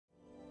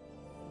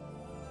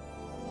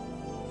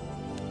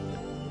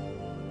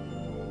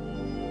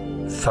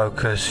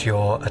focus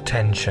your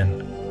attention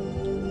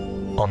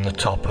on the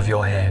top of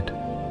your head,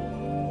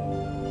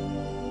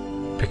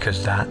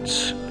 because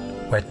that's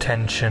where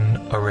tension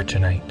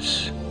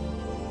originates,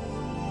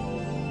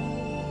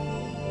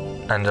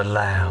 and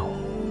allow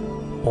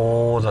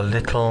all the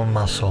little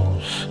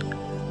muscles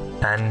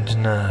and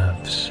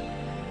nerves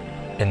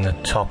in the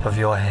top of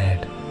your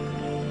head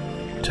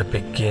to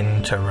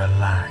begin to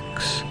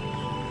relax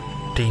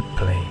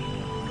deeply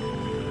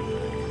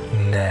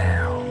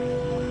now,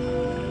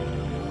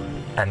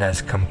 and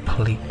as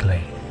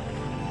completely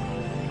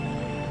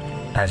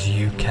as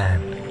you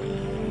can.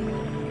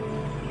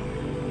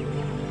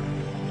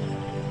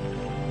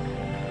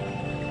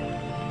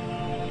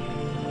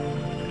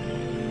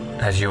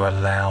 As you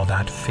allow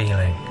that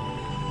feeling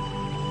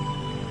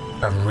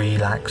of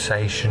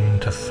relaxation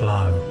to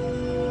flow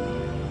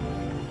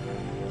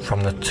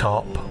from the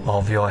top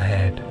of your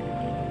head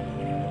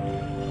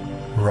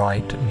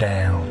right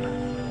down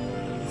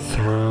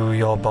through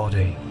your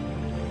body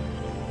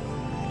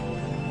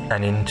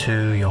and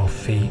into your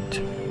feet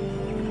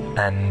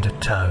and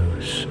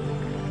toes.